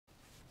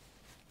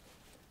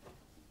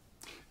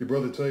Your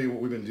brother tell you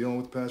what we've been dealing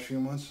with the past few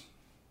months?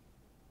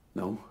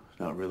 No,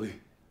 not really.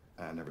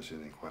 I've never seen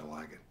anything quite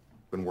like it.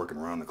 Been working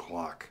around the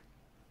clock.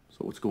 So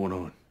what's going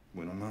on?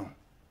 We don't know.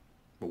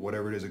 But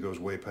whatever it is, it goes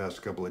way past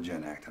a couple of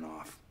gen acting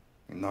off.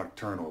 And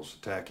nocturnals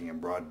attacking in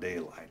broad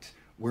daylight.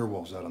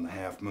 Werewolves out on the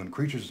half moon.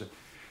 Creatures that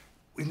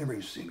we've never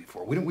even seen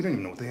before. We don't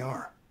even know what they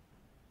are.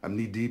 I'm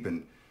knee deep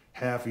in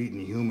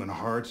half-eaten human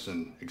hearts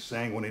and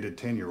exsanguinated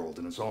 10-year-olds,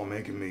 and it's all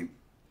making me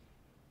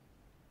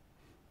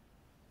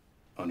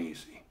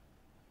uneasy.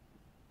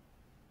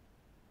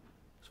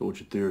 So what's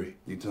your theory?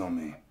 You tell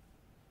me.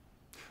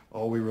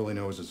 All we really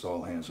know is it's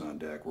all hands on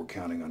deck. We're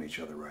counting on each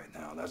other right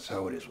now. That's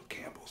how it is with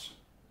Campbell's.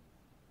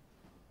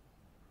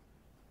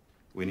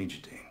 We need you,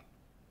 Dean.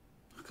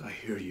 Look, I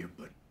hear you,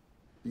 but...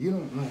 You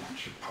don't know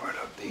what you're part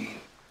of, Dean.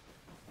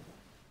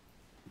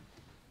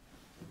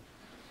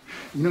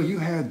 You know, you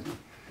had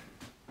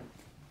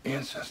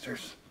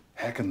ancestors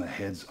hacking the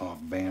heads off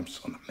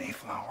vamps on the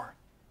Mayflower.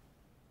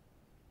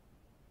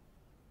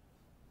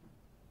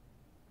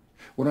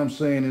 What I'm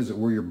saying is that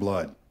we're your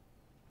blood,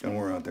 and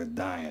we're out there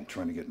dying,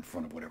 trying to get in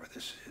front of whatever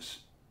this is.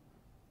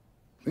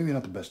 Maybe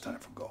not the best time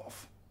for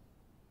golf.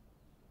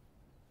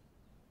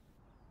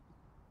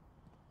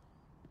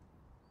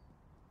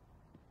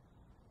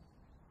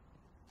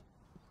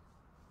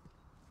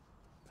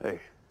 Hey.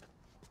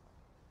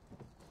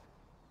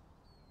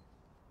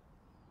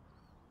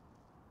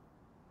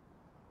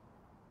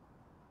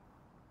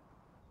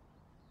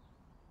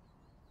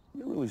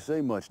 You don't really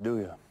say much, do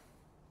you?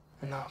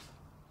 Enough.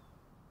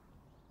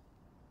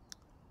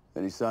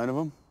 Any sign of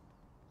him?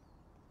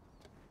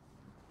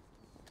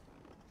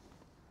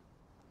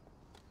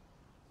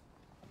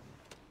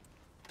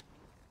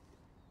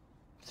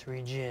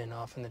 Three gin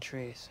off in the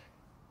trees.